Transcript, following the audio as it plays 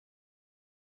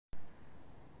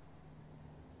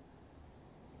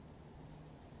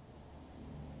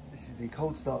This is the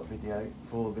cold start video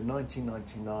for the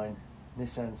 1999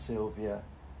 Nissan Silvia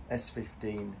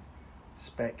S15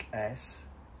 Spec S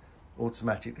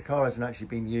automatic. The car hasn't actually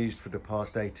been used for the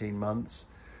past 18 months,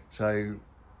 so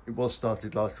it was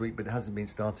started last week, but it hasn't been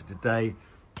started today.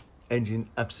 Engine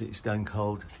absolutely stone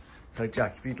cold. So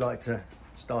Jack, if you'd like to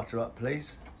start her up,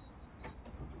 please.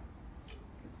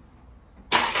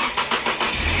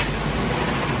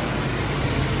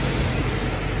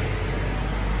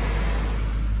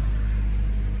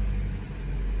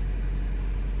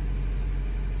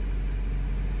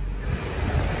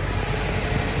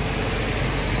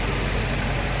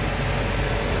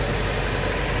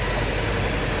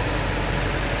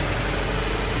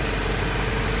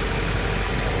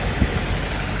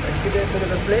 Give it a bit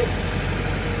of a blip.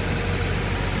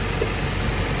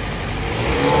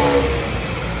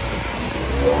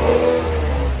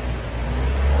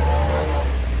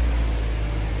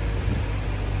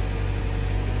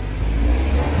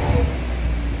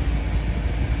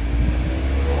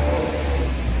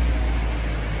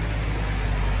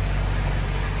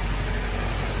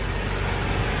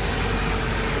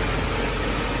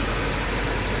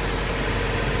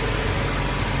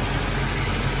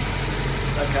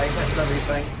 Okay, that's lovely,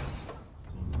 thanks.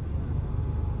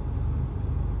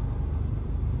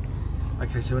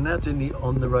 Okay, so we're now doing the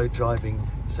on-the-road driving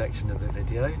section of the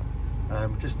video.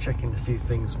 Just checking a few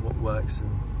things, what works and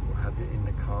what have you in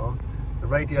the car. The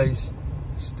radio's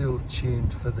still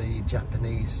tuned for the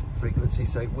Japanese frequency,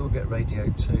 so it will get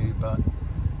radio 2, but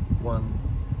 1,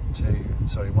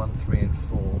 3 and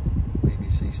 4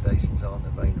 BBC stations aren't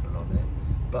available on it.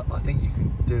 But I think you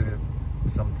can do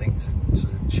something to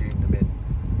sort of tune them in,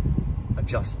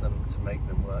 adjust them to make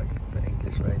them work for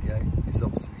English radio. It's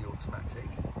obviously the automatic.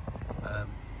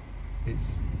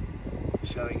 It's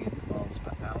showing in miles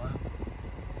per hour.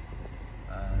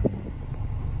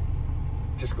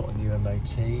 Just got a new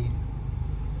MOT.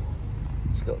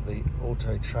 It's got the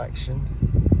auto traction,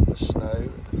 the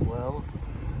snow as well.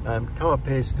 Car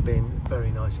appears to be in very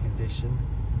nice condition.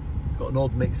 It's got an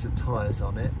odd mix of tyres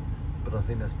on it, but I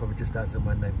think that's probably just as and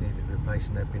when they've needed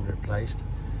replacing, they've been replaced.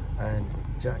 And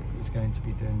Jack is going to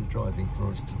be doing the driving for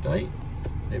us today.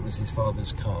 It was his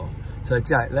father's car. So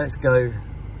Jack, let's go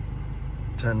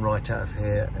turn right out of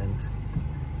here and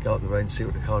go up the road and see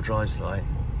what the car drives like.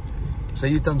 So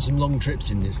you've done some long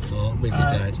trips in this car with your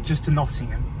dad? Just to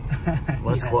Nottingham.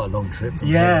 Well, that's quite a long trip from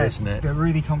here, isn't it? Yeah, a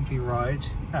really comfy ride.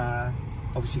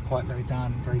 Obviously quite low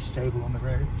down, very stable on the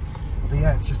road. But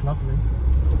yeah, it's just lovely.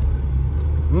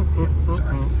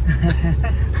 Sorry.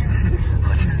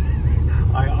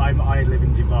 I live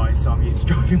in Dubai, so I'm used to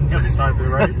driving the other side of the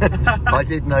road. I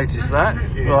did notice that.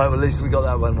 Yeah. Right, well, at least we got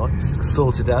that one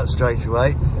sorted out straight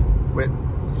away. It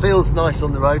feels nice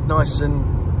on the road, nice, and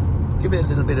give it a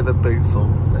little bit of a bootful.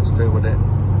 Let's feel with it.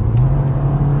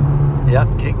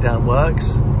 Yep, kick down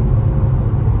works.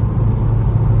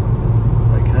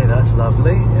 Okay, that's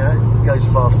lovely. Yeah, it goes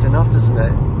fast enough, doesn't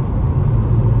it?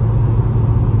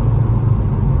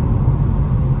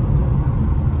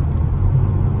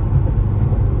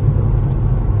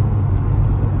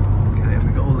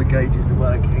 Gauges are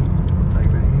working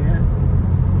over here.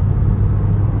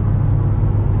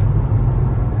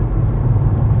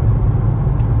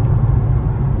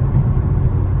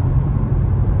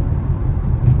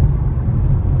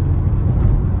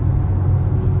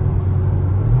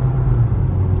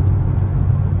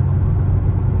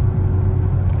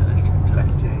 Okay, let's just turn,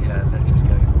 yeah, let's just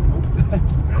go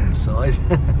on the side.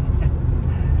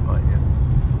 Right, yeah.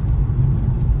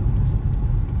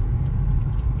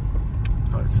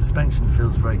 Suspension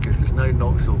feels very good. There's no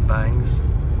knocks or bangs.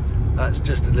 That's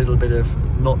just a little bit of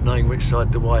not knowing which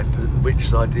side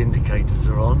the indicators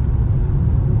are on.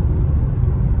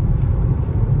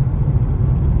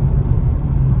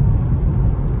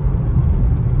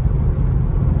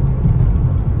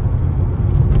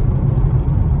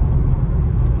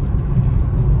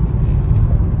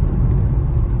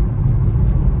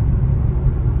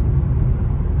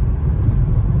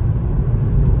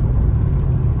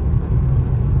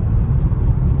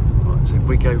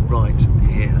 We go right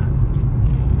here.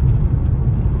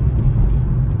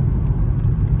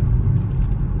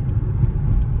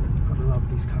 Gotta love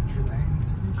these country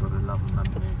lanes. You've got to love them,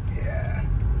 haven't you? Yeah.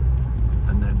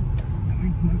 And then...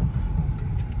 Good.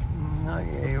 No,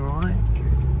 yeah, you're alright.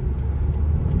 Good.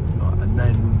 Right, and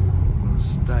then we'll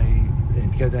stay...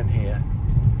 Go down here,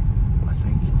 I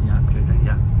think. Yeah, go down,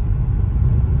 yeah.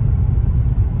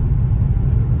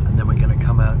 And then we're going to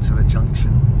come out to a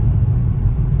junction.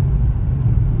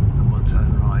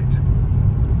 Turn right.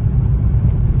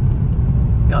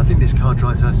 Yeah, I think this car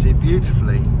drives absolutely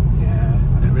beautifully. Yeah,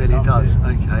 it really does. It.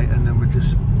 Okay, and then we're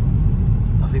just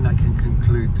I think that can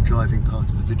conclude the driving part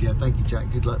of the video. Thank you,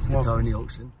 Jack. Good luck for the car in the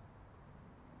auction.